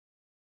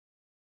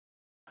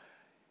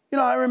You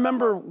know, I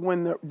remember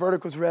when the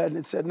verdict was read and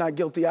it said not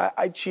guilty,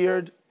 I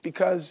cheered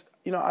because,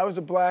 you know, I was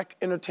a black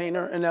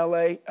entertainer in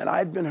LA and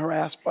I'd been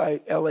harassed by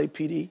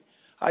LAPD.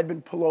 I'd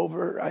been pulled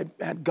over, I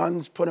had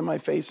guns put in my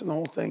face and the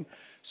whole thing.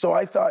 So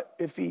I thought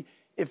if he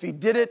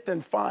did it,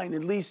 then fine.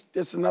 At least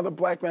there's another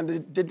black man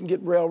that didn't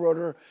get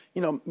railroaded, or,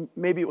 you know,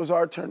 maybe it was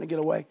our turn to get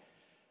away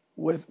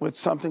with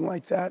something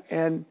like that.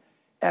 And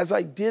as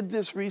I did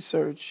this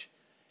research,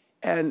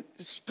 and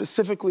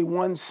specifically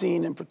one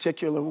scene in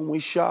particular, when we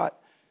shot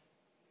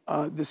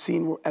the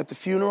scene at the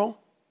funeral,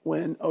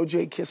 when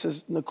O.J.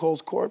 kisses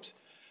Nicole's corpse,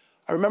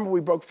 I remember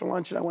we broke for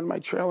lunch and I went in my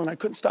trailer and I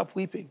couldn't stop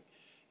weeping.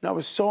 And I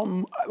was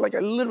so, like, I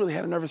literally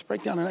had a nervous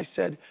breakdown and I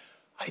said,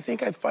 I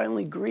think I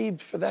finally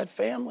grieved for that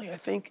family. I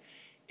think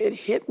it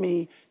hit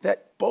me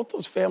that both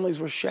those families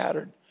were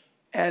shattered.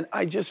 And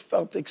I just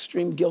felt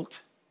extreme guilt,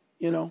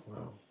 you know?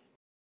 Wow.